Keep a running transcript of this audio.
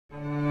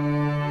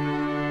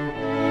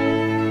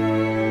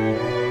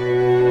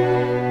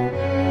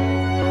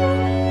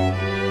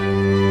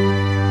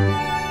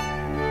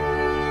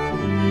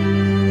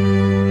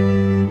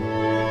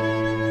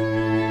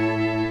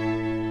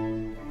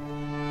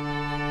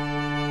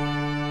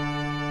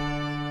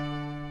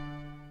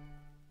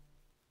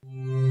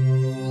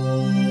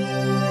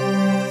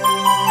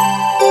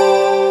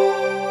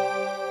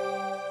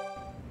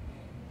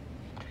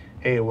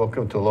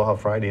welcome to Aloha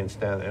Friday and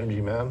Stand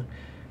Energy Man.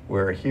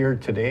 We're here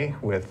today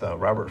with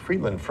Robert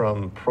Friedland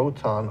from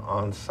Proton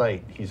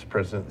OnSite. He's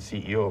president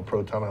and CEO of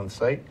Proton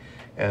OnSite.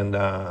 And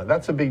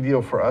that's a big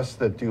deal for us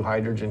that do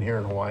hydrogen here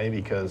in Hawaii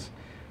because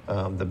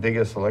the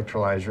biggest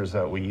electrolyzers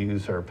that we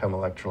use are PEM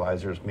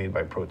electrolyzers made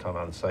by Proton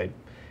OnSite.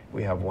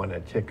 We have one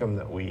at Tickham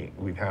that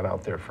we've had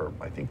out there for,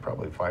 I think,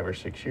 probably 5 or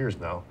 6 years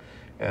now.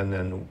 And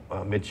then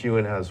Mitch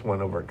Ewan has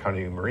one over at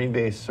Kaneohe Marine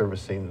Base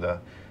servicing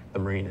the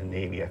Marine and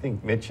Navy. I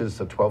think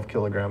Mitch's a 12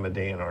 kilogram a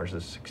day and ours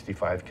is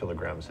 65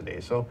 kilograms a day.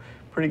 So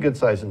pretty good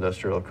size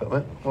industrial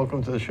equipment.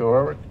 Welcome to the show,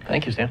 Robert.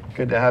 Thank you, Stan.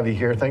 Good to have you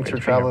here. Thanks for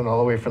traveling all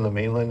the way from the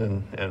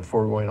mainland and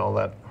foregoing all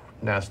that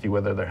nasty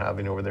weather they're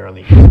having over there on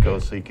the East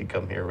Coast so you could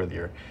come here with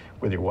your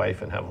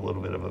wife and have a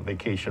little bit of a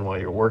vacation while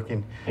you're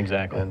working.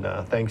 Exactly. And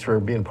thanks for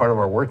being part of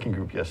our working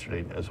group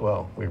yesterday as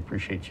well. We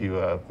appreciate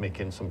you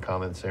making some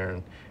comments there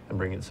and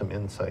bringing some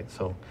insight.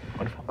 So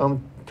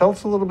wonderful. Tell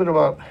us a little bit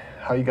about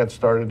how you got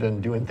started in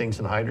doing things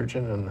in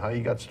hydrogen and how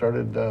you got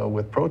started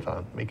with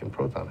Proton, making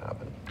Proton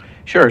happen.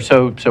 Sure.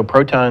 So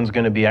Proton's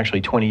going to be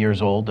actually 20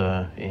 years old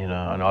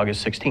on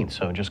August 16th,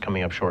 so just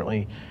coming up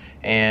shortly.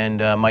 And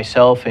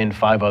myself and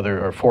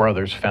 4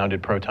 others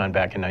founded Proton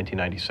back in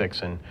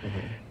 1996. And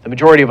the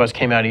majority of us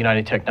came out of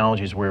United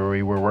Technologies, where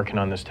we were working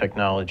on this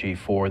technology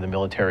for the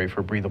military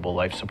for breathable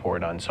life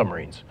support on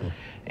submarines.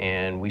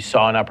 And we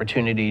saw an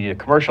opportunity to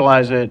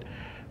commercialize it.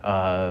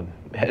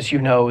 As you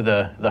know,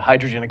 the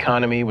hydrogen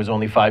economy was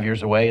only 5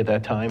 years away at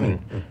that time,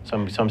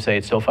 and some say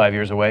it's still 5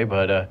 years away.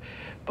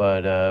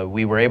 But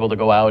we were able to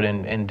go out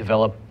and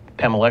develop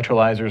PEM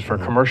electrolyzers for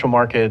commercial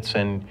markets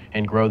and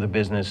grow the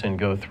business and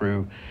go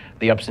through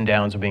the ups and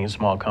downs of being a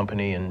small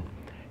company.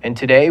 And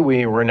today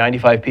we're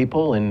 95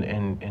 people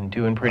and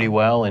doing pretty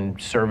well and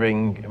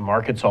serving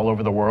markets all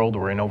over the world.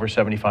 We're in over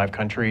 75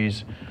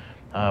 countries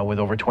with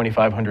over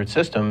 2,500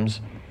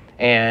 systems.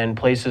 And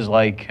places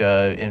like,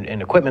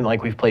 and equipment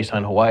like we've placed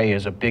on Hawaii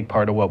is a big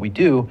part of what we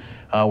do.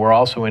 We're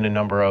also in a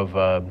number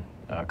of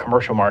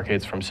commercial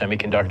markets, from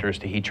semiconductors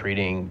to heat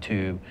treating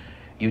to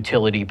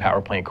utility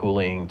power plant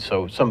cooling.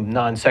 So some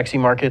non-sexy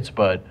markets,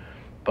 but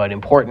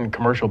important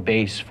commercial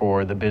base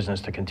for the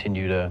business to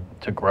continue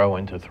to grow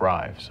and to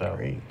thrive. So.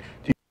 Great.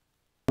 Do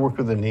you work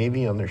with the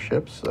Navy on their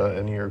ships? Any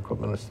of your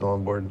equipment is still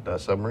on board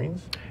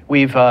submarines?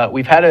 We've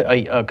had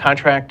a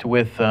contract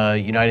with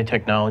United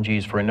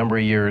Technologies for a number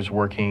of years,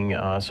 working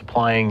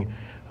supplying.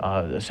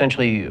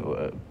 Essentially,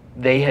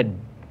 they had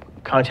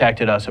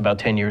contacted us about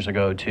 10 years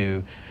ago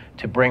to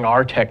bring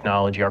our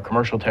technology, our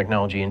commercial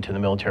technology, into the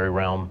military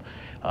realm.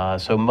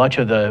 So much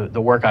of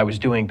the work I was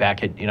doing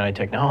back at United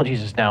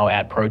Technologies is now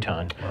at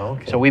Proton.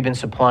 Okay. So we've been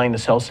supplying the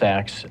cell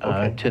stacks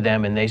to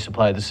them, and they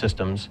supply the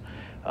systems.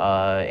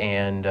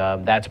 And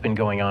that's been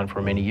going on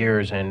for many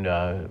years, and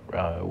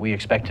we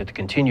expect it to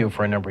continue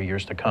for a number of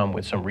years to come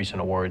with some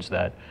recent awards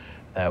that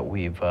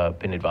we've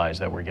been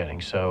advised that we're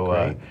getting.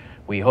 So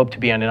we hope to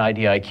be on an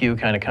IDIQ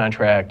kind of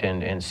contract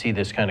and see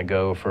this kind of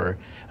go for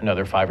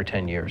another 5 or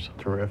 10 years.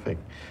 Terrific.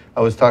 I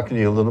was talking to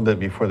you a little bit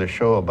before the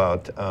show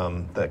about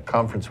that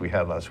conference we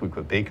had last week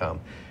with Baycom.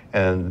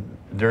 And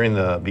during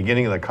the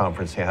beginning of the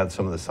conference, they had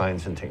some of the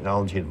science and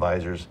technology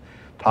advisors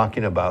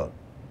talking about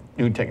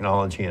new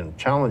technology and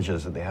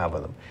challenges that they have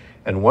with them.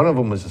 And one of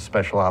them was a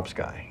special ops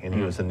guy, and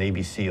he was a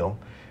Navy SEAL.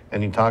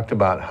 And he talked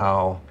about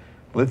how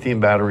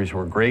lithium batteries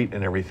were great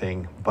and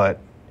everything, but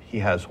he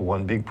has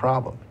one big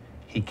problem.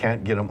 He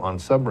can't get them on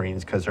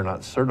submarines because they're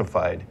not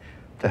certified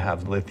to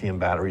have lithium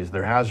batteries.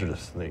 They're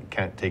hazardous. They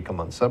can't take them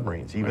on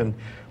submarines. Even,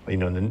 you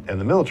know, in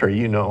the military,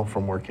 you know,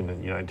 from working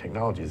in United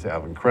Technologies, they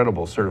have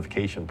incredible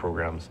certification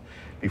programs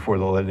before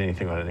they'll let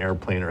anything on an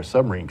airplane or a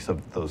submarine, because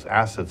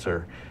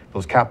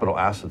those capital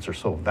assets are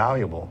so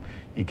valuable,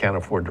 you can't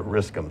afford to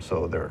risk them.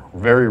 So they're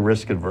very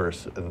risk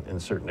adverse in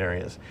certain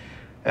areas.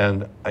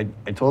 And I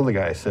told the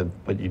guy, I said,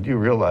 but you do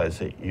realize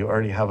that you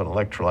already have an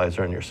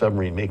electrolyzer on your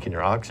submarine making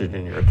your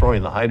oxygen, you're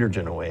throwing the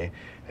hydrogen away,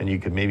 and you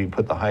could maybe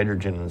put the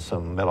hydrogen in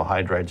some metal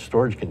hydride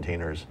storage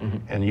containers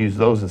and use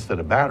those instead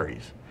of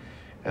batteries.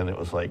 And it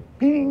was like,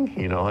 bing,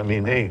 you know, I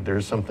mean, hey,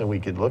 there's something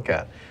we could look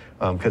at,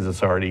 because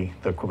the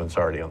equipment's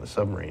already on the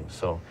submarine.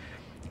 So,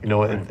 you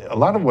know, a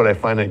lot of what I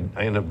find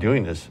I end up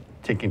doing is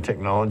taking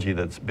technology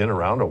that's been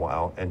around a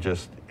while and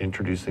just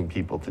introducing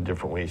people to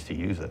different ways to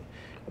use it.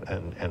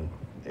 And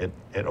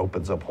it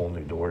opens up whole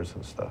new doors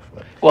and stuff.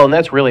 Well, and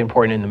that's really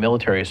important in the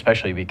military,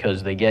 especially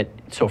because they get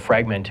so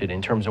fragmented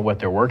in terms of what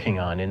they're working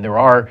on. And there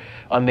are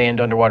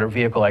unmanned underwater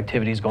vehicle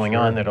activities going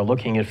on that are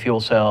looking at fuel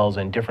cells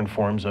and different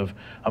forms of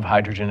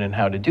hydrogen and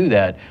how to do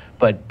that.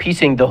 But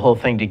piecing the whole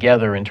thing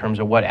together in terms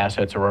of what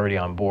assets are already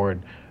on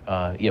board,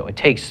 you know, it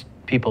takes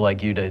people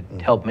like you to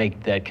help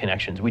make that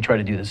connections. We try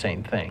to do the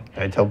same thing.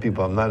 I tell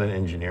people I'm not an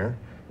engineer.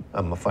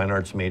 I'm a fine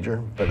arts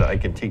major, but I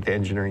can take the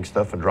engineering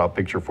stuff and draw a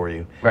picture for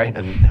you,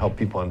 and help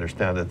people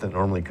understand it that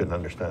normally couldn't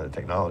understand the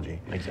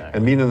technology. Exactly.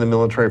 And being in the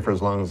military for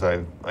as long as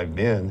I've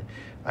been,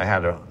 I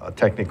had a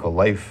technical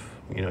life,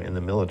 you know, in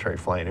the military,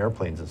 flying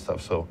airplanes and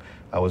stuff. So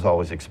I was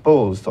always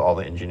exposed to all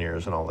the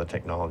engineers and all the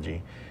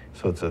technology.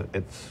 So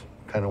it's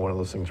kind of one of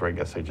those things where I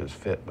guess they just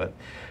fit. But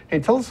hey,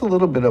 tell us a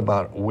little bit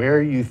about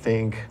where you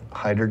think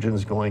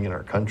hydrogen's going in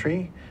our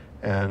country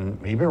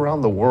and maybe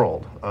around the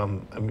world. I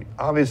mean,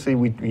 obviously,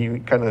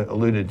 you kind of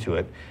alluded to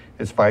it.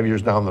 It's 5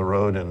 years down the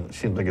road, and it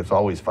seems like it's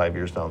always 5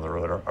 years down the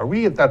road. Are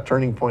we at that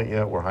turning point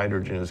yet where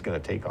hydrogen is going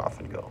to take off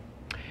and go?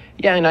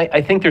 Yeah, and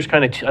I think there's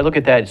kind of, I look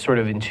at that sort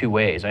of in two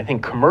ways. I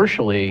think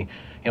commercially,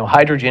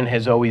 hydrogen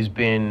has always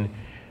been,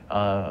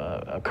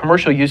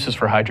 commercial uses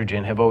for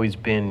hydrogen have always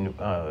been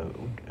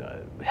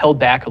held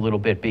back a little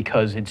bit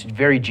because it's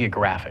very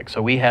geographic.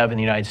 So we have in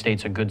the United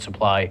States a good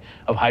supply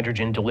of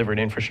hydrogen delivered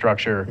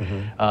infrastructure,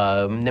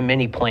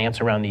 many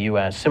plants around the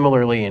US,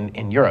 similarly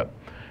in Europe.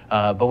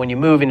 But when you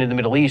move into the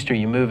Middle East or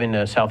you move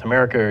into South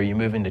America or you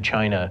move into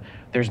China,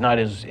 there's not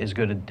as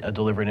good a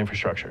delivered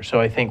infrastructure. So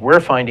I think we're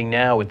finding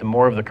now with the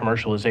more of the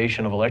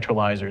commercialization of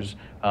electrolyzers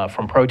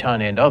from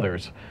Proton and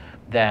others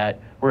that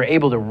we're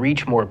able to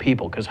reach more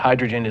people because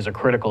hydrogen is a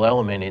critical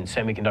element in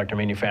semiconductor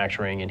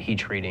manufacturing and heat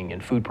treating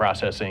and food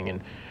processing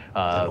and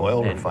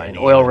oil refining.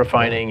 And oil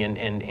refining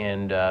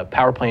and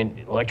power plant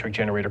electric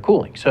generator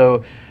cooling.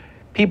 So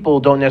people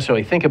don't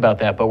necessarily think about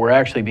that, but we're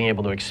actually being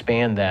able to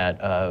expand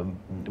that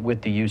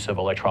with the use of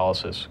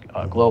electrolysis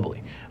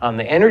globally. On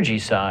the energy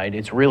side,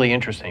 it's really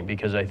interesting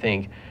because I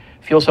think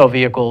fuel cell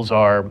vehicles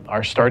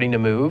are starting to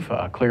move,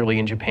 clearly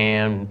in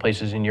Japan,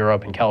 places in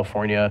Europe and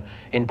California,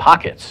 in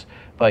pockets.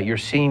 But you're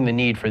seeing the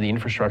need for the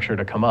infrastructure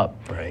to come up.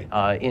 Right.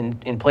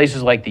 In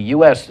places like the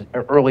US,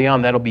 early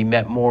on, that'll be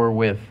met more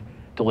with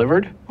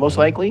delivered, most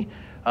likely,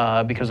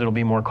 because it'll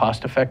be more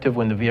cost effective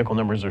when the vehicle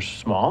numbers are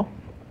small.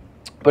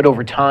 But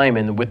over time,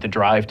 and with the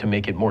drive to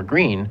make it more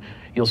green,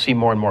 you'll see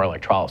more and more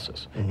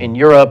electrolysis. In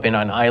Europe and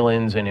on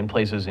islands and in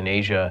places in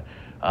Asia,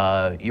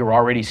 you're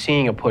already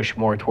seeing a push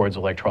more towards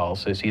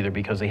electrolysis, either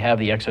because they have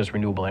the excess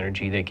renewable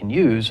energy they can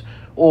use,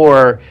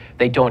 or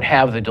they don't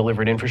have the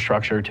delivered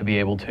infrastructure to be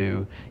able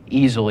to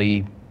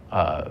easily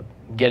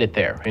get it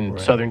there. In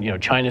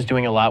southern, China's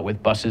doing a lot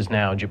with buses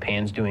now,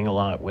 Japan's doing a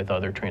lot with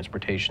other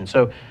transportation.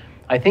 So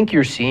I think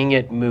you're seeing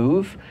it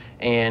move,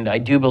 and I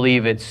do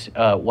believe it's,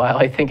 while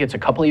I think it's a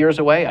couple of years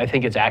away, I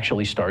think it's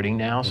actually starting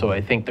now. So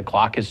I think the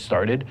clock has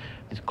started.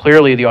 It's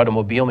clearly the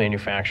automobile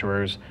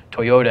manufacturers,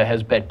 Toyota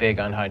has bet big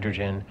on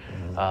hydrogen,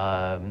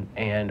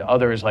 and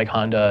others like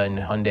Honda and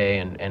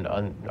Hyundai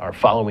and are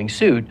following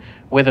suit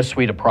with a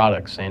suite of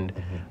products. And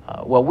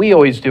what we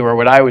always do, or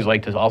what I always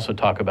like to also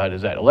talk about,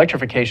 is that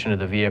electrification of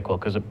the vehicle,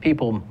 because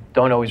people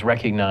don't always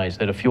recognize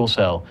that a fuel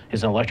cell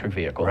is an electric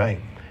vehicle. Right.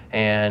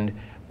 And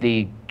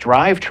the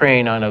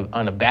drivetrain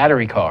on a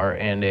battery car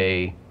and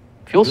a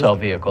fuel cell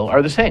vehicle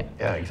are the same.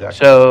 Yeah, exactly.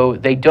 So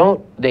they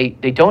don't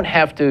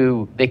have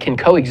to, they can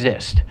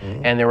coexist,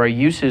 and there are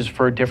uses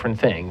for different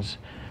things.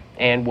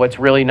 And what's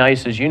really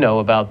nice, as you know,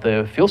 about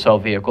the fuel cell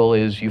vehicle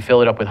is you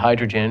fill it up with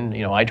hydrogen.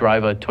 I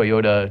drive a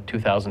Toyota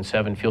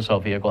 2007 fuel cell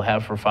vehicle,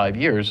 have for 5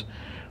 years.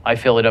 I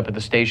fill it up at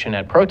the station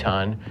at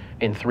Proton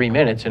in 3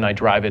 minutes, and I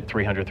drive it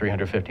 300,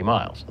 350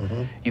 miles.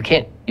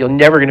 You're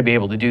never going to be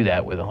able to do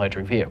that with an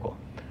electric vehicle.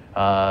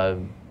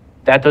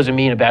 That doesn't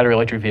mean a battery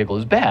electric vehicle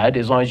is bad.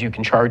 As long as you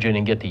can charge it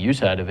and get the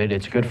use out of it,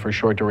 it's good for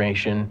short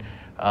duration.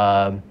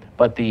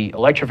 But the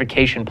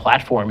electrification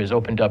platform is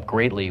opened up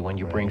greatly when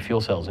you bring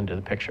fuel cells into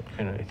the picture.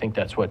 And I think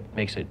that's what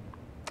makes it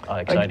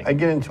exciting. I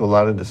get into a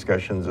lot of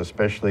discussions,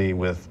 especially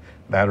with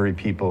battery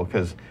people,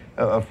 because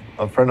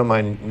a friend of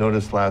mine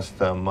noticed last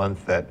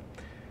month that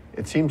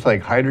it seems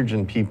like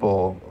hydrogen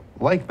people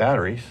like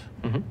batteries,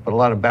 but a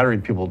lot of battery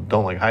people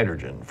don't like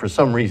hydrogen. For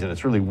some reason,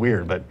 it's really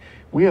weird, but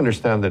we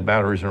understand that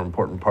batteries are an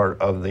important part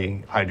of the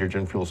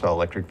hydrogen fuel cell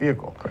electric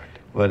vehicle. Correct.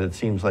 But it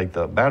seems like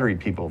the battery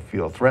people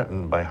feel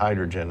threatened by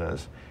hydrogen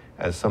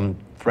as some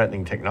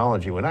threatening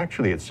technology, when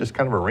actually it's just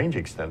kind of a range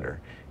extender.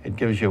 It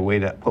gives you a way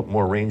to put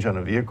more range on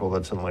a vehicle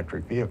that's an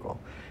electric vehicle.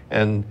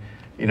 And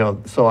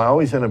so I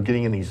always end up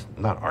getting in these,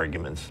 not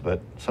arguments, but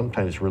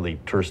sometimes really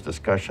terse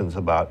discussions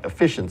about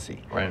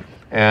efficiency. Right.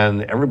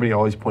 And everybody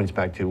always points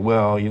back to,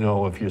 well,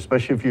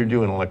 especially if you're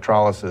doing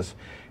electrolysis,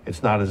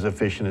 it's not as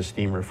efficient as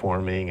steam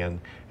reforming, and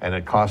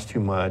it costs too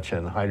much,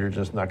 and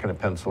hydrogen's not going to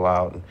pencil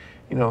out.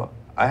 And,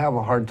 I have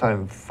a hard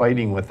time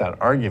fighting with that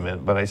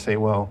argument, but I say,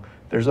 well,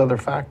 there's other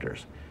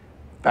factors.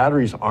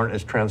 Batteries aren't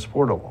as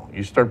transportable.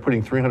 You start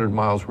putting 300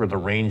 miles worth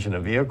of range in a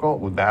vehicle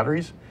with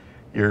batteries,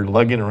 you're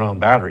lugging around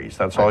batteries.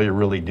 That's all you're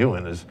really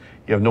doing, is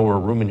you have nowhere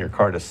room in your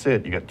car to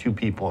sit. You got 2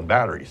 people and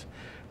batteries.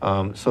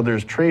 So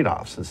there's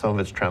trade-offs, and some of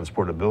it's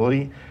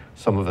transportability,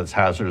 some of it's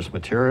hazardous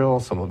material,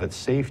 some of it's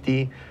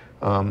safety.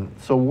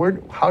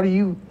 So how do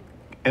you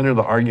enter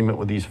the argument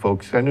with these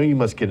folks? I know you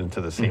must get into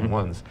the same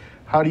ones.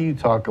 How do you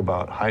talk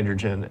about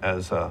hydrogen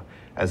as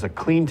a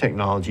clean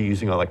technology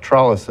using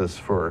electrolysis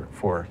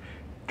for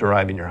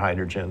deriving your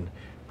hydrogen?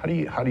 How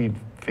do you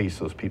face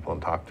those people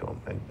and talk to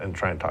them and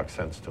try and talk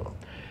sense to them?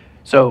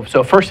 So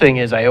first thing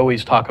is, I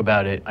always talk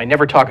about it. I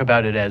never talk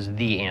about it as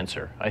the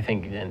answer. I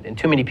think, and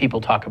too many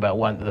people talk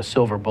about the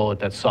silver bullet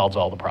that solves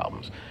all the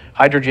problems.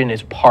 Hydrogen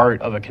is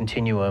part of a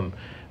continuum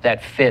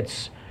that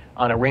fits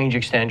on a range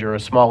extender, a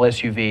small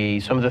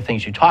SUV, some of the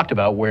things you talked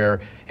about,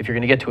 where if you're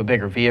going to get to a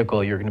bigger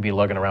vehicle, you're going to be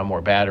lugging around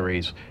more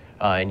batteries,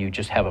 and you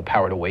just have a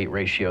power to weight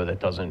ratio that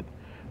doesn't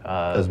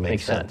make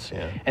sense.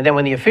 Yeah. And then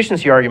when the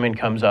efficiency argument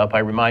comes up, I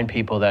remind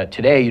people that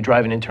today you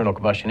drive an internal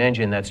combustion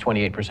engine that's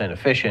 28%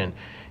 efficient,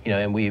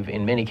 and we've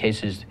in many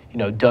cases,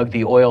 dug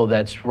the oil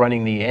that's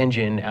running the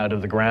engine out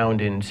of the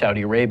ground in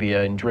Saudi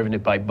Arabia and driven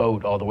it by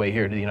boat all the way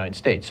here to the United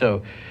States.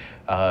 So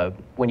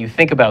when you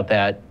think about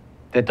that,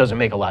 that doesn't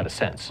make a lot of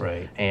sense.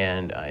 Right.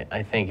 And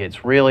I think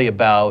it's really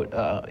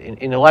about,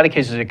 in a lot of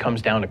cases, it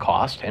comes down to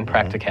cost and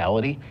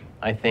practicality.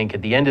 I think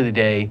at the end of the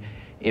day,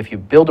 if you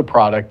build a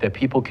product that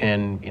people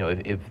can,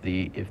 if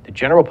the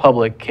general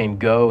public can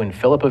go and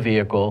fill up a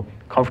vehicle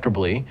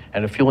comfortably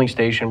at a fueling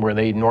station where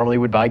they normally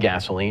would buy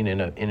gasoline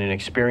in an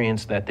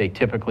experience that they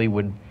typically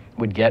would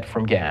get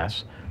from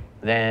gas,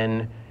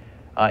 then,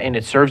 and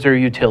it serves their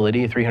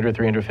utility,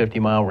 350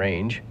 mile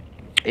range,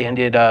 and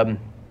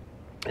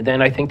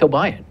then I think they'll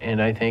buy it.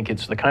 And I think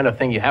it's the kind of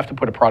thing you have to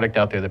put a product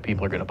out there that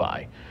people are going to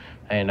buy.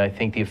 And I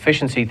think the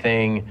efficiency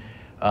thing,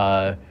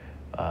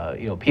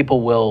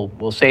 people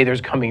will say there's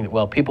coming,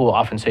 well, people will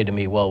often say to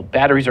me, well,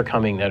 batteries are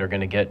coming that are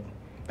going to get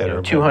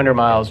 200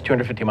 miles,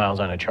 250 miles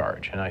on a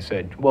charge. And I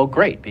said, well,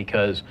 great,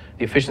 because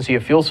the efficiency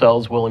of fuel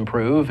cells will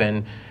improve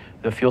and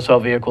the fuel cell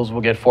vehicles will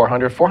get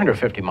 400,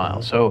 450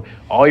 miles. So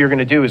all you're going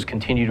to do is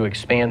continue to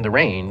expand the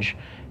range.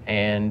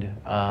 And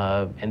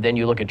then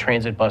you look at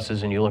transit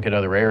buses and you look at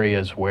other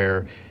areas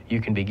where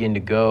you can begin to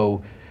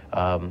go,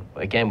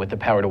 again, with the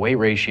power to weight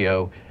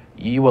ratio,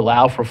 you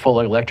allow for full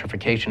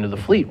electrification of the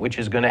fleet, which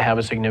is going to have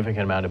a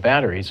significant amount of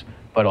batteries,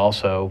 but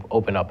also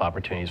open up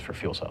opportunities for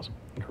fuel cells.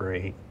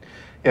 Great.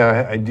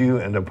 Yeah, I do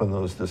end up in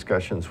those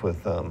discussions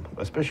with,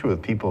 especially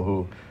with people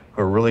who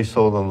are really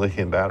sold on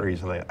lithium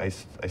batteries, and I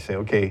say,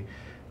 okay,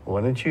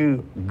 why don't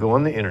you go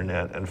on the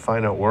internet and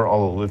find out where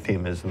all the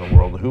lithium is in the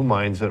world, who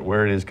mines it,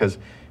 where it is, because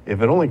if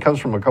it only comes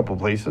from a couple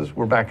places,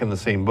 we're back in the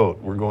same boat.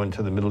 We're going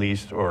to the Middle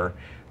East or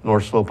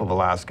North Slope of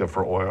Alaska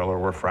for oil, or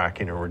we're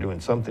fracking, or we're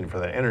doing something for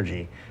that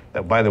energy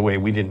that, by the way,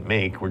 we didn't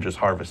make, we're just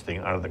harvesting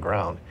out of the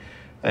ground.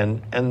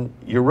 And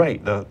you're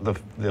right,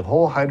 the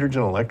whole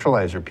hydrogen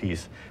electrolyzer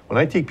piece, when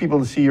I take people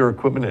to see your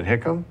equipment at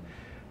Hickam,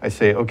 I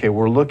say, okay,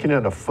 we're looking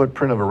at a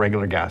footprint of a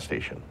regular gas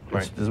station.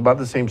 Right. It's about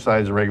the same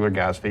size as a regular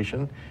gas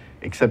station,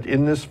 except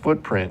in this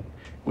footprint,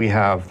 we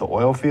have the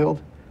oil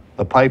field,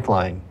 the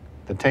pipeline,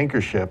 the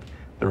tanker ship,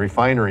 the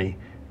refinery,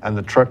 and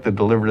the truck that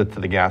delivered it to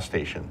the gas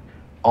station,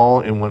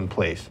 all in one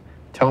place.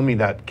 Tell me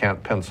that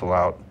can't pencil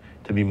out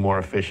to be more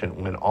efficient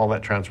when all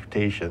that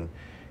transportation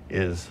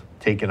is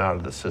taken out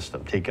of the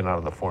system, taken out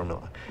of the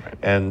formula. Right.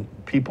 And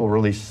people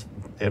really,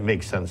 it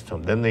makes sense to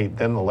them.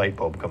 Then the light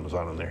bulb comes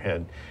on in their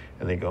head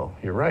and they go,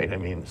 you're right. I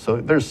mean, so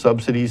there's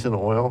subsidies in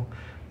oil.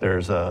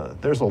 There's a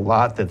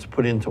lot that's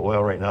put into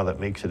oil right now that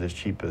makes it as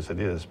cheap as it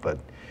is, but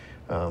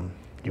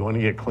you want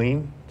to get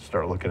clean,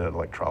 start looking at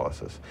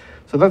electrolysis.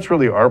 So that's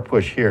really our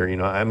push here.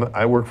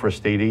 I work for a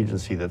state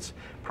agency that's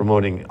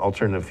promoting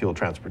alternative fuel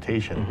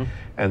transportation.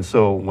 And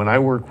so when I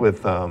work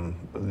with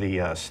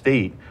the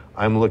state,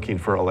 I'm looking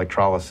for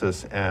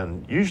electrolysis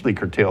and usually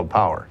curtailed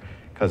power,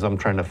 because I'm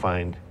trying to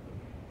find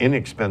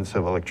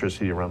inexpensive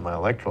electricity to run my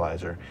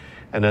electrolyzer.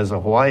 And as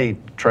Hawaii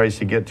tries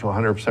to get to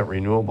 100%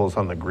 renewables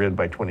on the grid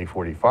by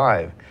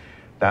 2045,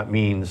 that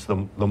means the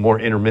more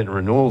intermittent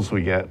renewals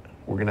we get,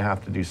 we're going to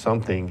have to do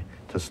something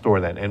to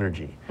store that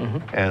energy.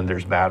 And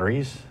there's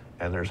batteries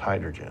and there's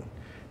hydrogen.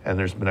 And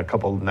there's been a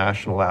couple of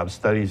national lab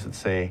studies that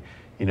say,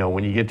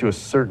 when you get to a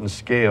certain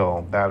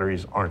scale,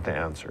 batteries aren't the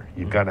answer.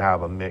 You've got to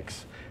have a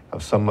mix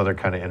of some other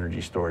kind of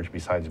energy storage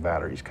besides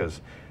batteries,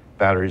 because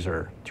batteries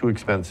are too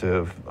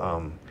expensive,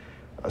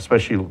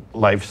 especially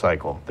life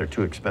cycle. They're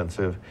too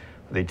expensive.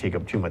 They take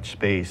up too much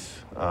space.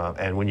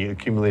 And when you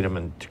accumulate them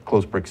in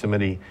close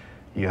proximity,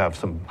 you have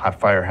some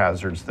fire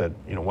hazards that,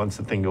 once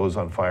the thing goes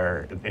on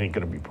fire, it ain't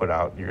going to be put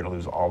out. You're going to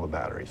lose all the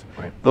batteries.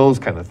 Right. Those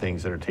kind of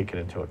things that are taken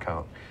into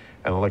account.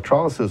 And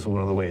electrolysis is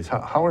one of the ways.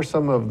 How are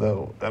some of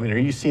are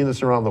you seeing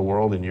this around the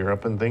world in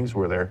Europe and things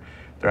where they're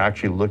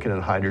actually looking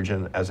at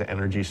hydrogen as an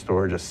energy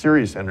storage, a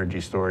serious energy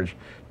storage,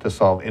 to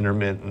solve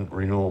intermittent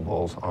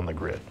renewables on the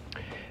grid?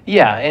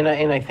 Yeah, and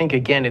I think,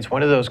 again, it's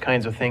one of those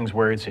kinds of things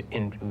where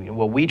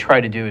what we try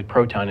to do at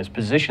Proton is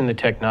position the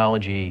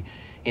technology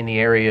in the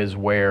areas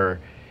where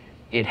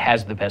it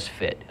has the best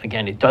fit.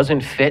 Again, it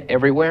doesn't fit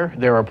everywhere.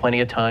 There are plenty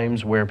of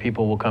times where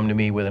people will come to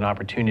me with an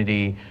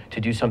opportunity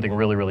to do something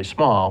really, really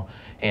small.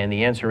 And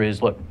the answer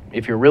is, look,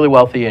 if you're really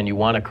wealthy and you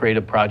want to create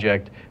a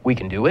project, we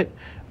can do it.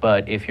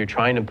 But if you're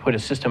trying to put a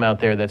system out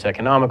there that's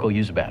economical,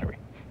 use a battery,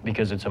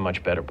 because it's a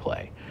much better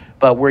play.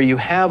 But where you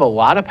have a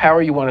lot of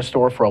power you want to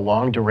store for a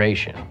long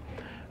duration,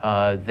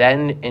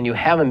 and you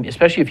have,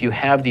 especially if you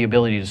have the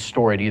ability to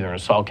store it either in a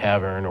salt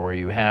cavern or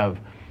you have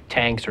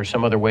tanks or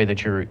some other way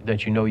that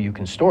you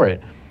can store it,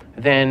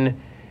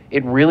 then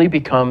it really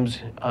becomes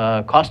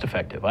cost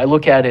effective. I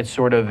look at it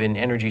sort of in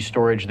energy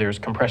storage. There's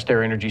compressed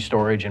air energy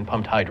storage and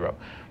pumped hydro.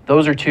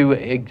 Those are two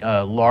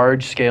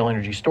large scale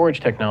energy storage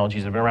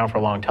technologies that have been around for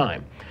a long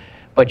time.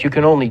 But you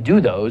can only do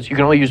those, you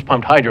can only use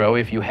pumped hydro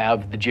if you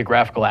have the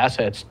geographical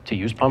assets to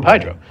use pumped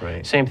hydro.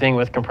 Right. Same thing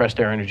with compressed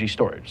air energy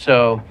storage.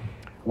 So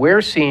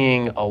we're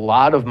seeing a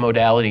lot of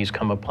modalities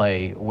come into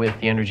play with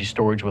the energy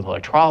storage with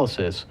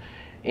electrolysis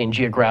in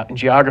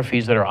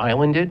geographies that are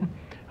islanded,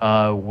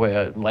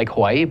 like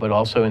Hawaii, but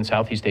also in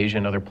Southeast Asia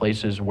and other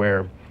places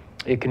where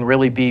it can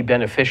really be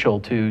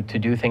beneficial to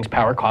do things.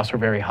 Power costs are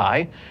very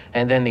high.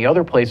 And then the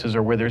other places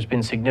are where there's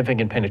been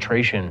significant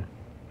penetration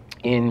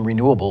in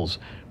renewables,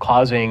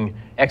 causing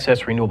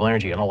excess renewable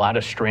energy and a lot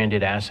of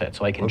stranded assets,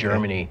 like in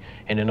Germany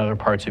and in other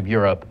parts of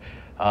Europe,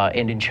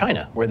 and in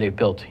China, where they've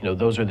built,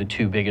 those are the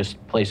two biggest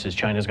places.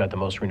 China's got the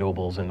most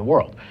renewables in the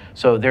world.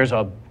 So there's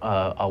a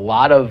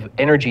lot of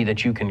energy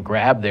that you can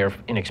grab there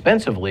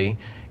inexpensively,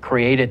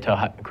 create it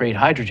to create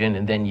hydrogen,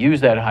 and then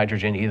use that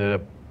hydrogen either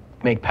to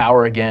make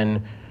power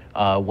again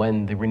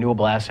when the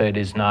renewable asset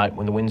is not,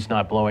 when the wind's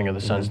not blowing or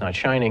the sun's not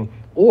shining,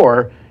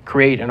 or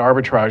create an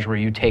arbitrage where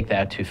you take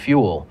that to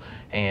fuel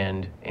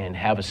and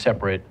have a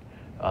separate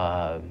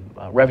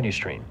revenue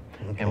stream.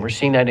 And we're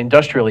seeing that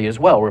industrially as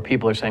well, where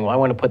people are saying, well, I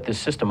want to put this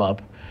system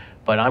up,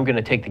 but I'm going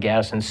to take the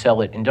gas and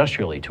sell it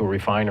industrially to a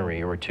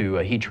refinery or to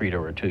a heat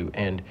treater or to,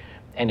 and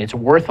it's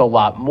worth a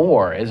lot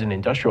more as an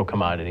industrial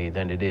commodity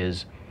than it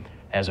is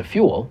as a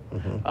fuel.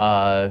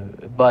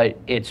 But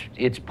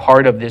it's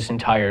part of this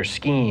entire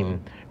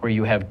scheme where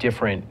you have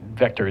different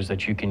vectors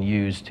that you can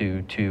use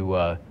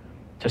to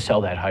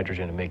sell that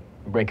hydrogen and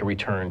make a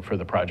return for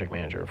the project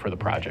manager, for the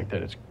project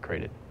that it's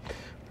created.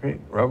 Great.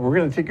 Robert, we're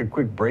going to take a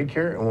quick break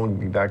here, and we'll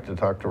be back to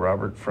talk to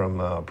Robert from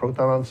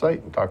Proton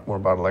OnSite and talk more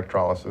about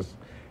electrolysis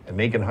and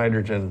making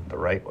hydrogen the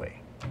right way.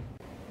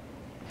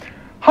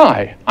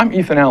 Hi, I'm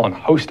Ethan Allen,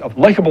 host of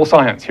Likeable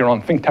Science here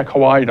on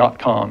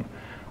ThinkTechHawaii.com.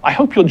 I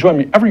hope you'll join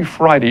me every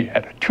Friday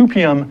at 2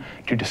 p.m.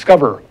 to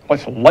discover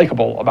what's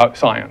likable about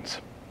science.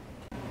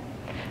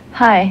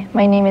 Hi,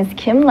 my name is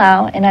Kim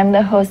Lau, and I'm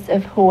the host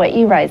of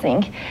Hawaii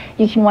Rising.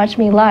 You can watch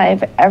me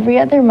live every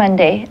other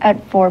Monday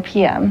at 4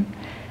 p.m.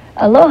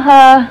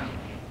 Aloha!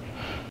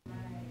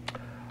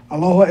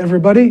 Aloha,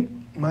 everybody.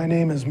 My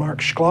name is Mark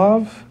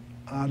Shklov.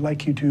 I'd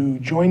like you to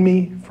join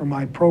me for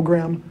my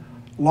program,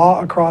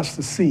 Law Across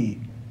the Sea,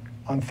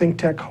 on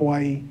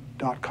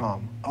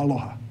ThinkTechHawaii.com.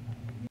 Aloha.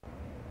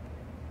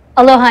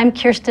 Aloha, I'm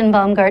Kirsten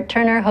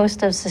Baumgart-Turner,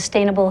 host of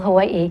Sustainable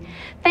Hawaii.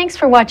 Thanks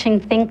for watching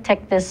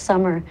ThinkTech this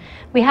summer.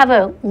 We have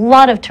a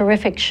lot of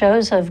terrific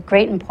shows of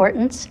great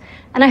importance,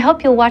 and I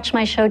hope you'll watch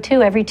my show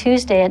too every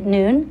Tuesday at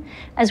noon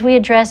as we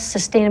address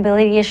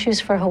sustainability issues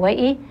for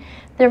Hawaii.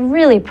 They're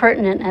really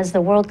pertinent as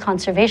the World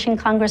Conservation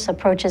Congress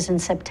approaches in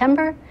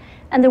September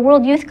and the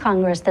World Youth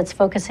Congress that's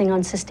focusing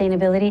on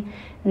sustainability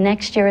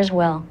next year as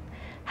well.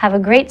 Have a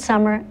great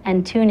summer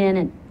and tune in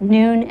at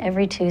noon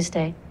every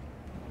Tuesday.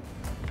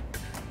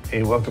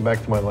 Hey, welcome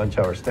back to my lunch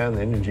hour. Stan,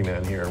 the Energy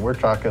Man here, and we're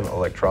talking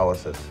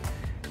electrolysis.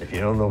 If you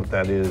don't know what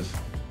that is,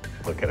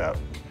 look it up.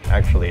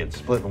 Actually, it's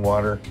splitting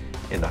water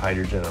into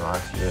hydrogen and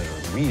oxygen.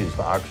 We use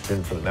the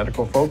oxygen for the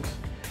medical folks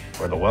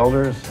or the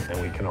welders,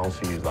 and we can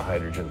also use the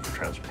hydrogen for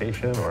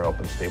transportation or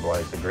helping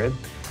stabilize the grid.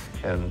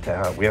 And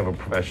we have a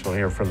professional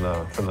here from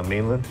the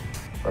mainland,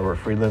 Robert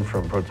Friedland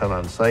from Proton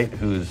OnSite,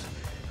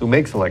 who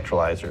makes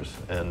electrolyzers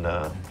and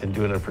been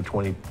doing it for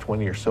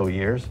 20 or so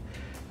years.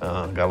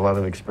 Got a lot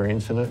of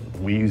experience in it.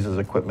 We use his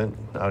equipment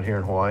out here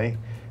in Hawaii.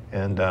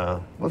 And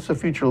what's the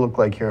future look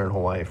like here in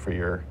Hawaii for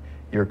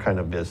your kind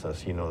of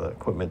business, the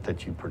equipment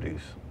that you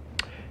produce?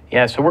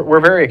 Yeah, so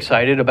we're very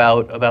excited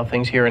about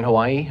things here in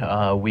Hawaii.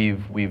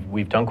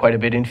 We've done quite a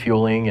bit in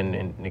fueling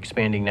and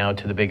expanding now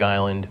to the Big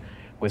Island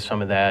with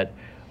some of that.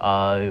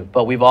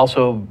 But we've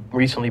also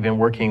recently been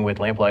working with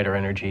Lamplighter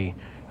Energy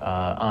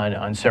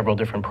on several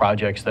different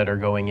projects that are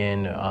going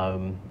in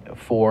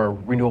for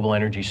renewable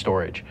energy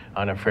storage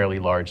on a fairly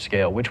large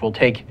scale, which will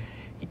take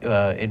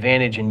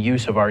advantage and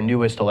use of our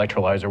newest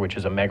electrolyzer, which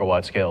is a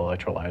megawatt scale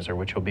electrolyzer,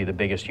 which will be the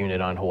biggest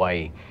unit on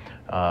Hawaii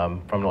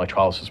from an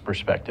electrolysis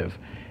perspective.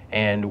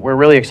 And we're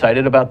really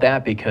excited about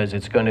that because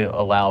it's going to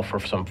allow for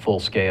some full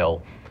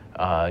scale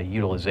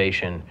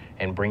utilization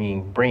and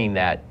bringing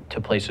that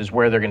to places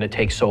where they're going to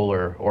take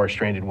solar or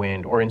stranded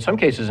wind, or in some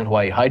cases in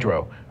Hawaii,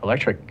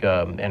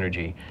 hydroelectric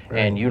energy,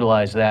 and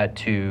utilize that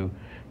to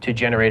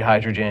generate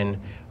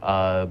hydrogen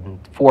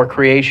for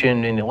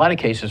creation, in a lot of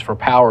cases for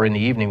power in the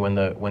evening when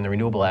the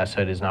renewable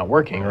asset is not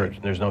working or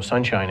there's no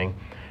sun shining.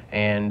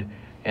 And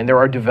there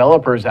are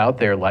developers out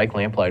there like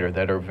Lamplighter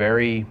that are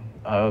very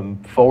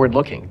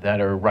forward-looking,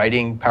 that are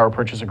writing power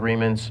purchase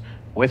agreements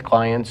with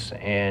clients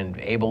and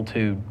able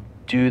to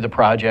do the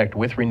project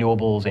with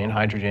renewables and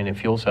hydrogen and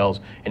fuel cells.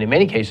 And in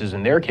many cases,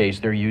 in their case,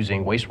 they're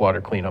using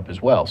wastewater cleanup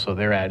as well. So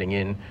they're adding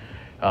in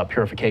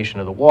purification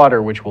of the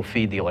water, which will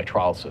feed the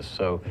electrolysis.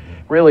 So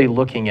really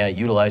looking at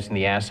utilizing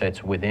the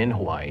assets within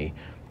Hawaii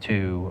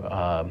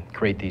to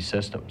create these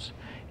systems.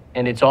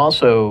 And it's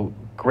also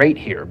great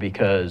here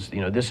because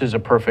this is a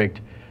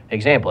perfect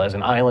example. As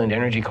an island,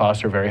 energy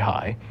costs are very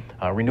high.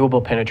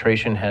 Renewable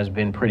penetration has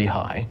been pretty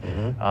high.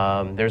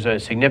 There's a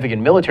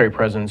significant military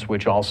presence,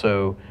 which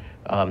also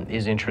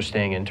is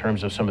interesting in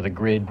terms of some of the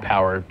grid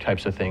power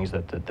types of things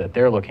that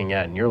they're looking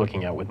at and you're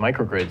looking at with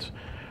microgrids.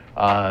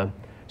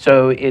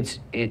 So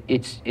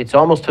it's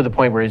almost to the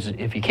point where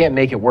if you can't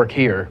make it work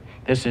here,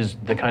 this is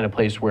the kind of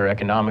place where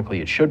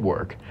economically it should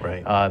work.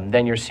 Right.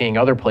 Then you're seeing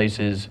other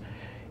places.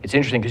 It's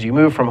interesting because you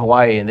move from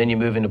Hawaii and then you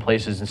move into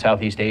places in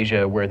Southeast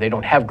Asia where they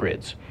don't have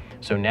grids.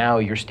 So now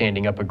you're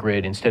standing up a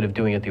grid instead of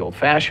doing it the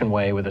old-fashioned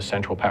way with a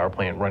central power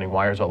plant running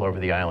wires all over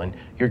the island.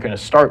 You're going to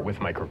start with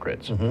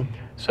microgrids. Mm-hmm.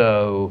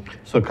 So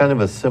kind of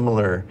a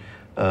similar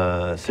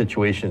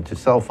situation to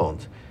cell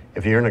phones.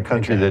 If you're in a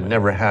country that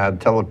never had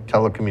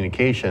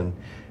telecommunication,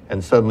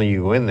 and suddenly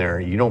you go in there,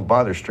 you don't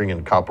bother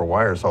stringing copper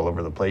wires all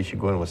over the place. You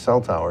go in with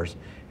cell towers,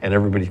 and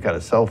everybody's got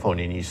a cell phone,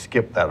 and you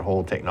skip that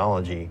whole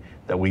technology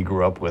that we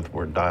grew up with,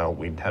 where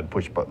we had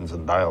push buttons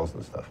and dials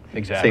and stuff.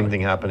 Exactly. Same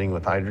thing happening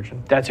with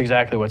hydrogen. That's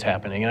exactly what's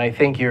happening, and I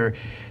think you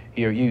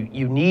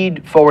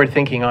need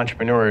forward-thinking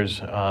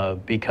entrepreneurs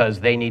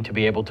because they need to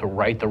be able to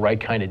write the right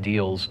kind of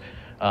deals.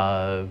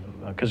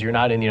 Because you're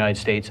not in the United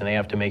States and they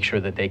have to make sure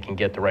that they can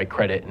get the right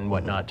credit and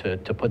whatnot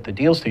to put the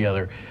deals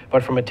together.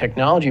 But from a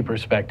technology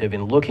perspective,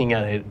 in looking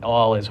at it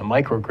all as a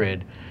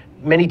microgrid,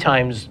 many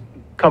times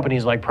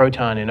companies like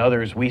Proton and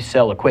others, we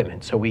sell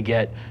equipment. So we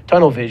get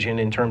tunnel vision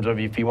in terms of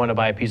if you want to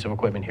buy a piece of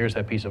equipment, here's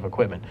that piece of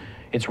equipment.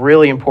 It's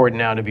really important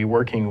now to be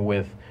working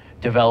with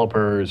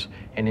developers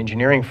and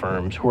engineering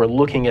firms who are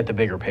looking at the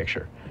bigger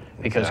picture.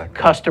 Because Exactly.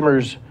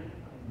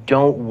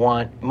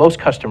 most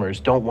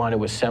customers don't want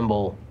to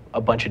assemble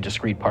a bunch of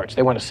discrete parts.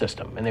 They want a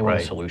system and they want a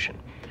Right. solution.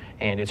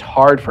 And it's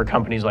hard for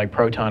companies like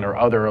Proton or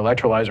other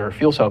electrolyzer or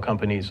fuel cell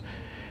companies.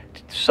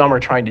 Some are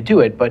trying to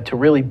do it, but to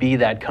really be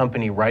that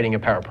company writing a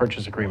power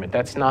purchase agreement,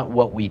 that's not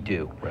what we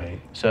do.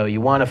 Right. So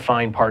you want to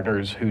find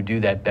partners who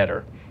do that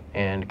better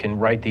and can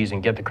write these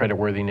and get the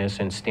creditworthiness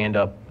and stand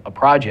up a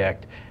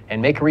project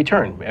and make a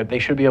return. They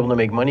should be able to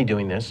make money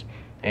doing this,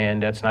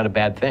 and that's not a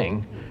bad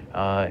thing.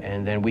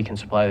 And then we can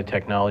supply the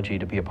technology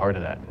to be a part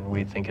of that. And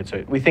we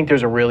think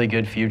there's a really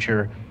good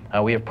future.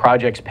 We have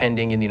projects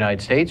pending in the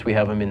United States. We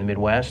have them in the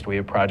Midwest. We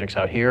have projects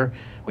out here.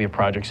 We have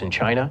projects in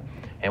China,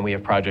 and we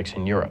have projects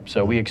in Europe.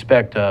 So we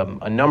expect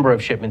a number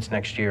of shipments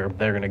next year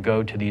that are going to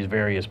go to these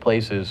various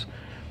places,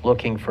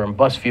 looking from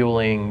bus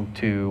fueling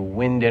to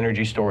wind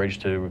energy storage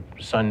to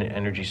sun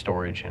energy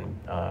storage, and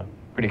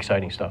pretty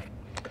exciting stuff.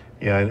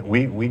 Yeah, and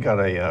we got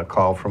a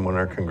call from one of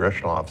our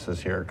congressional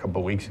offices here a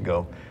couple of weeks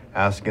ago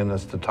asking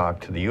us to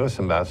talk to the U.S.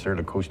 ambassador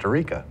to Costa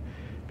Rica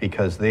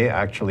because they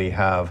actually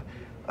have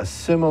a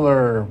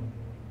similar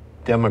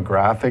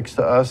demographics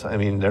to us. I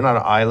mean, they're not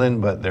an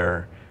island, but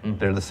they're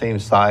the same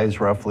size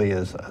roughly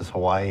as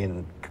Hawaii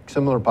and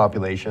similar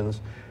populations,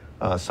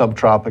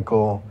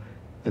 subtropical.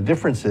 The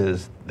difference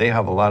is they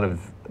have a lot of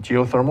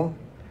geothermal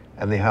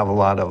and they have a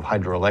lot of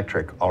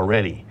hydroelectric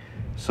already.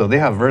 So they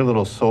have very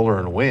little solar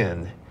and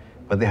wind,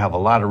 but they have a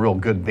lot of real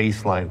good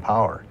baseline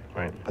power.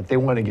 Right. But they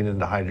want to get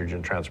into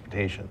hydrogen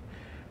transportation.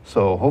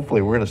 So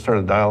hopefully we're going to start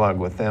a dialogue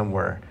with them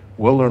where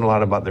we'll learn a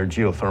lot about their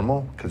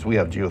geothermal, because we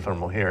have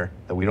geothermal here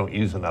that we don't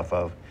use enough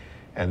of,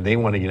 and they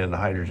want to get into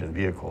hydrogen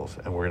vehicles,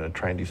 and we're going to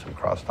try and do some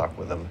crosstalk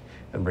with them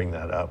and bring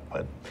that up.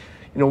 But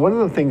you know, one of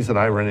the things that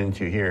I run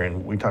into here,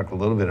 and we talked a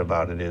little bit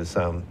about it, is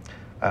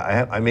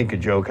I make a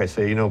joke. I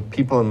say, you know,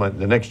 people in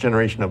the next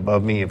generation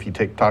above me, if you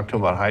talk to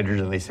them about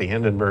hydrogen, they say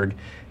Hindenburg.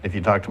 If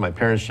you talk to my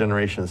parents'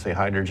 generation and say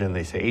hydrogen,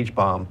 they say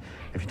H-bomb.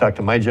 If you talk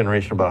to my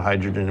generation about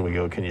hydrogen, we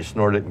go, can you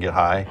snort it and get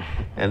high?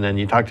 And then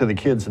you talk to the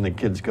kids, and the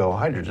kids go,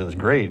 hydrogen is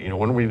great. You know,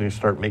 when are we going to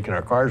start making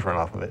our cars run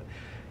off of it?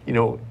 You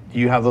know, do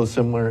you have those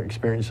similar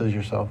experiences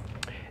yourself?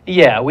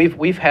 Yeah,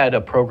 we've had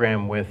a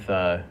program with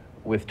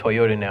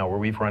Toyota now where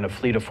we've run a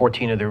fleet of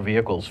 14 of their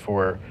vehicles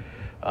for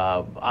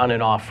on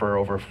and off for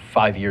over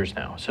 5 years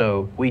now.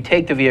 So we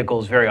take the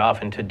vehicles very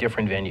often to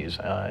different venues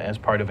as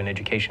part of an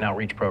education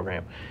outreach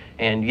program.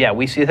 And yeah,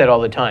 we see that all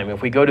the time.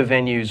 If we go to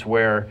venues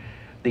where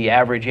the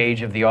average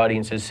age of the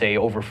audience is, say,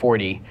 over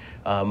 40,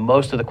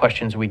 most of the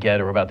questions we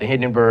get are about the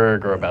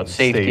Hindenburg or about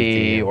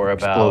safety or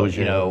about,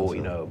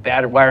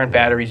 why aren't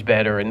batteries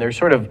better? And they're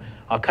sort of,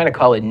 I'll kind of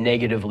call it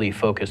negatively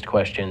focused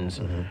questions.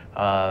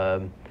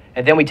 Mm-hmm.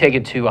 And then we take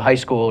it to a high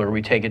school or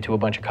we take it to a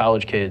bunch of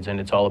college kids, and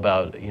it's all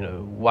about,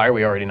 why are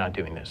we already not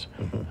doing this?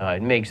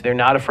 Mm-hmm. They're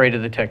not afraid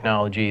of the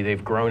technology.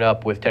 They've grown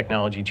up with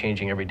technology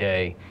changing every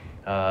day.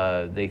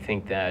 They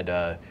think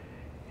that,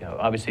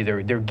 obviously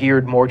they're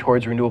geared more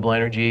towards renewable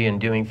energy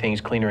and doing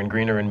things cleaner and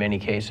greener in many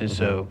cases.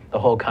 Mm-hmm. So the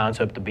whole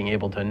concept of being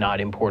able to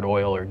not import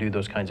oil or do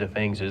those kinds of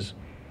things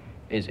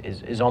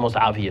is almost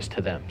obvious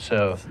to them.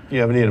 So, do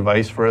you have any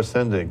advice for us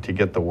then to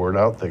get the word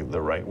out,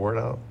 the right word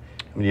out?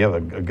 I mean, do you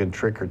have a good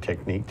trick or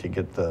technique to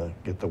get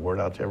the word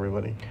out to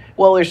everybody?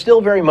 Well, there's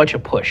still very much a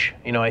push.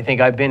 I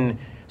think I've been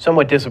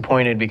somewhat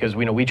disappointed because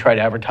we try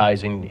to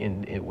advertise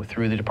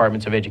through the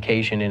departments of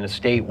education in a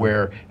state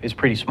where it's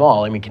pretty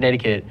small. I mean,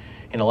 Connecticut,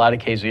 in a lot of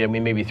cases,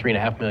 maybe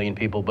 3.5 million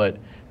people, but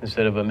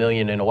instead of 1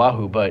 million in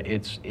Oahu, but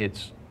it's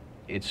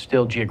it's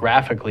still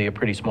geographically a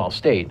pretty small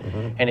state,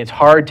 and it's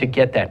hard to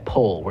get that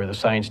pull where the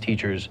science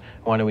teachers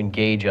want to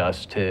engage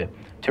us to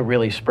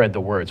really spread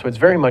the word. So it's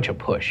very much a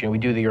push. You know, we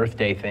do the Earth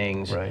Day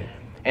things, Right.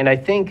 and I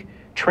think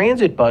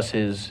transit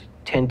buses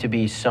tend to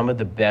be some of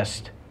the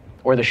best,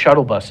 or the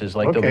shuttle buses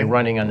like they'll be Okay.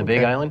 running on the Big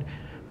Okay. Island.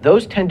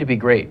 Those tend to be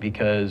great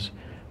because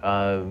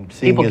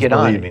people is get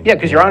on. believing. Yeah,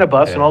 because you're on a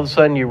bus Yeah. and all of a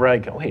sudden you're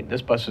like, oh, wait,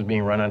 this bus is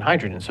being run on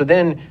hydrogen. So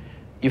then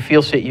you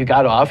feel you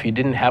got off, you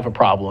didn't have a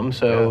problem,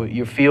 so Yeah.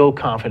 you feel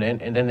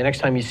confident, and then the next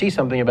time you see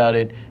something about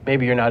it,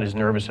 maybe you're not as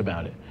nervous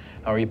about it,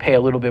 or you pay a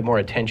little bit more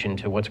attention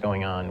to what's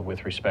going on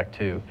with respect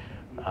to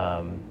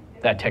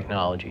that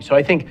technology. So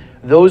I think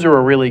those are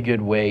a really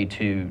good way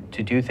to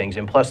do things,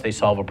 and plus they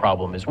solve a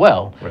problem as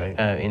well, Right.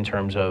 in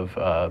terms of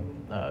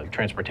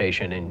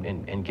transportation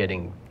and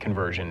getting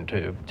conversion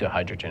to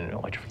hydrogen and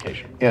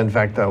electrification. Yeah, in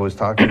fact, I was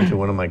talking to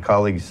one of my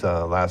colleagues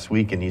last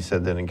week, and he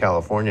said that in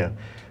California,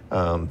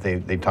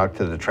 they talked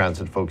to the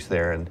transit folks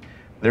there, and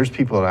there's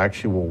people that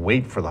actually will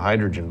wait for the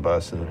hydrogen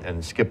bus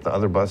and skip the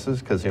other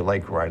buses because they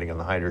like riding on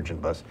the hydrogen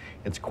bus.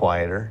 It's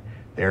quieter.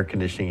 The air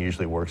conditioning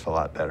usually works a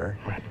lot better,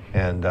 Right.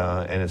 and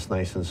it's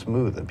nice and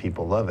smooth, and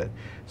people love it.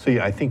 So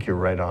yeah, I think you're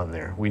right on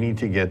there. We need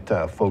to get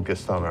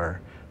focused on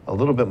a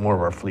little bit more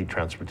of our fleet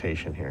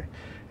transportation here,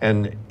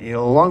 and you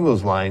know, along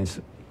those lines,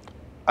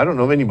 I don't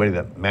know of anybody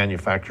that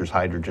manufactures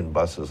hydrogen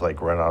buses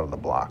like right out of the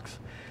blocks.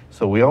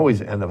 So we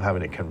always end up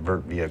having to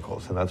convert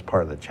vehicles, and that's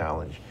part of the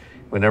challenge.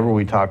 Whenever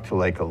we talk to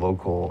like a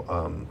local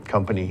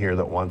company here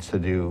that wants to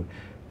do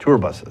tour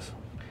buses,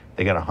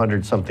 they got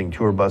 100-something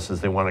tour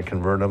buses, they want to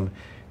convert them.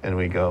 And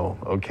we go,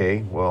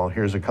 okay, well,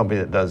 here's a company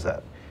that does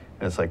that.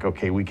 And it's like,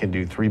 okay, we can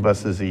do 3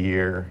 buses a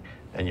year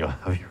and you'll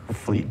have your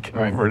fleet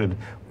converted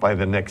by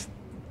the next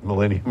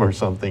millennium or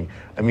something.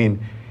 I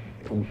mean,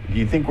 do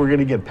you think we're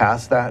gonna get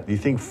past that? Do you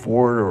think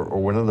Ford or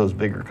one of those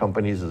bigger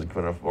companies is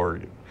gonna, or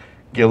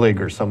Gillig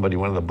or somebody,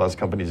 one of the bus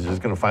companies is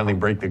just gonna finally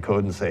break the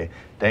code and say,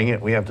 dang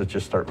it, we have to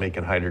just start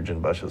making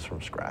hydrogen buses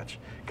from scratch?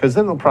 Because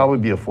then they'll probably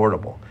be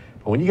affordable.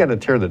 But when you gotta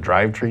tear the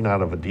drivetrain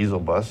out of a diesel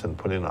bus and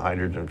put in a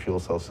hydrogen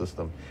fuel cell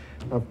system,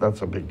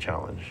 that's a big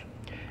challenge.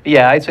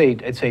 Yeah, I'd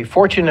say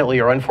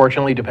fortunately or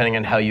unfortunately, depending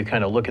on how you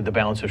kind of look at the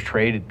balance of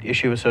trade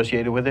issue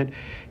associated with it,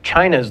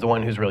 China is the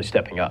one who's really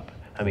stepping up.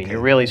 I mean, Okay.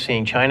 you're really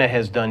seeing China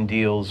has done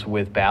deals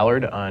with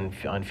Ballard on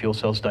fuel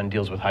cells, done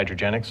deals with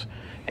Hydrogenics,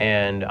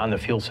 and on the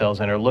fuel cells,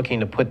 and are looking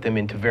to put them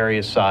into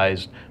various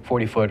sized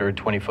 40-foot or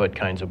 20-foot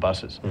kinds of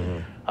buses,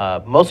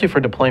 mostly for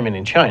deployment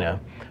in China.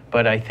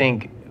 But I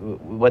think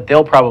what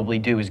they'll probably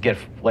do is get,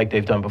 like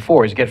they've done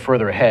before, is get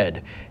further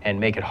ahead and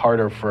make it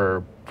harder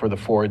for the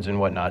Fords and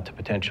whatnot to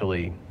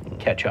potentially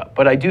catch up.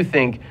 But I do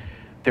think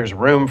there's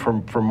room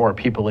for more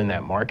people in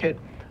that market.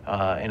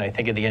 And I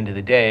think at the end of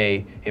the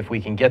day, if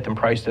we can get them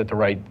priced at the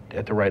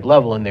right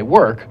level and they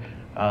work,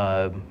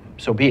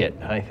 so be it.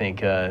 I think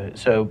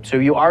so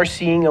you are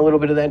seeing a little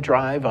bit of that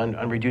drive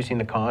on reducing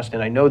the cost.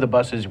 And I know the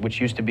buses,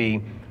 which used to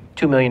be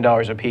 $2 million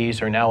a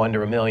piece, are now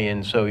under $1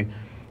 million. So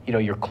you know,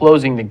 you're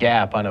closing the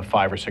gap on a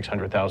 $500,000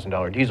 or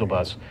 $600,000 diesel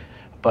bus,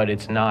 but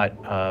it's not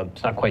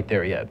quite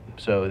there yet.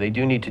 So they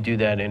do need to do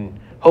that, and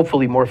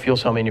hopefully more fuel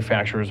cell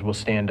manufacturers will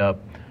stand up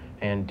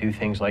and do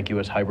things like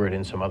US Hybrid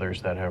and some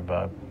others that have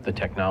the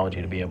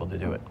technology to be able to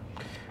do it.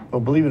 Well,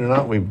 believe it or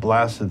not, we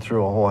blasted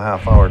through a whole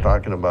half hour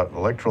talking about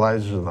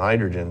electrolyzers and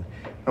hydrogen.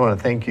 I want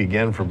to thank you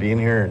again for being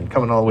here and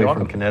coming all the way You're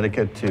from welcome.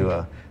 Connecticut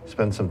to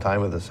spend some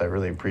time with us. I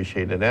really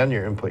appreciate it, and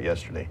your input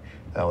yesterday.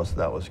 That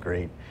was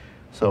great.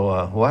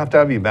 So we'll have to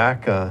have you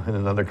back in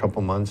another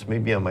couple months,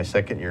 maybe on my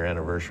 2nd-year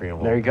anniversary,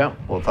 and There you go.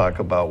 we'll talk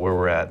about where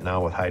we're at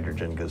now with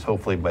hydrogen, because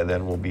hopefully by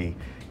then we'll be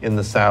in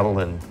the saddle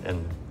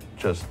and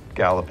just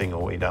galloping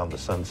away down the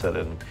sunset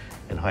in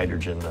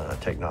hydrogen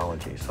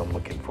technology. So I'm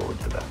looking forward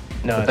to that.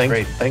 No, So that's thanks,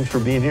 great. Thanks for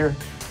being here,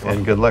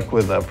 and good luck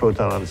with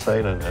Proton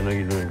OnSite, and I know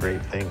you're doing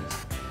great things.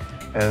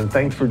 And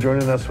thanks for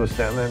joining us with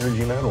Stanton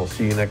Energy Man. We'll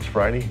see you next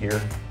Friday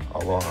here.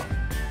 Aloha.